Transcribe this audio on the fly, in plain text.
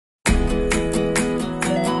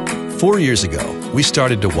4 years ago, we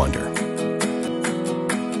started to wonder,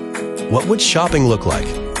 what would shopping look like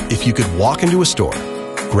if you could walk into a store,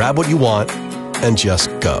 grab what you want, and just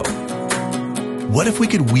go? What if we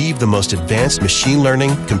could weave the most advanced machine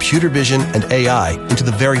learning, computer vision, and AI into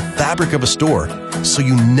the very fabric of a store so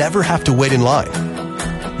you never have to wait in line?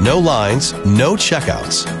 No lines, no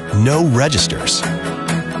checkouts, no registers.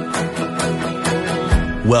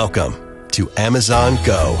 Welcome to Amazon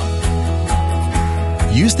Go.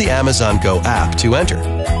 Use the Amazon Go app to enter.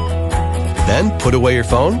 Then put away your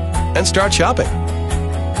phone and start shopping.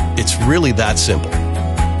 It's really that simple.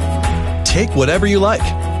 Take whatever you like.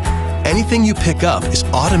 Anything you pick up is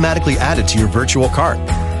automatically added to your virtual cart.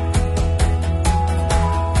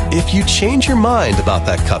 If you change your mind about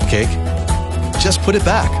that cupcake, just put it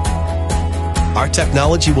back. Our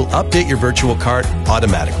technology will update your virtual cart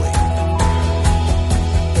automatically.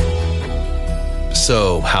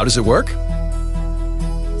 So, how does it work?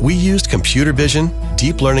 We used computer vision,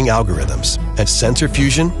 deep learning algorithms, and sensor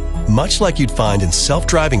fusion, much like you'd find in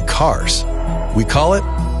self-driving cars. We call it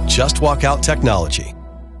Just Walk Out technology.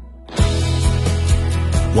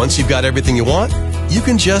 Once you've got everything you want, you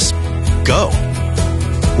can just go.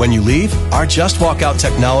 When you leave, our Just Walk Out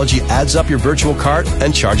technology adds up your virtual cart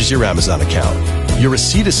and charges your Amazon account. Your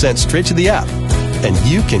receipt is sent straight to the app, and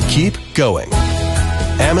you can keep going.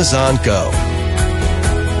 Amazon Go.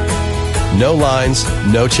 No lines,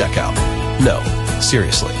 no checkout. No,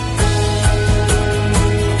 seriously.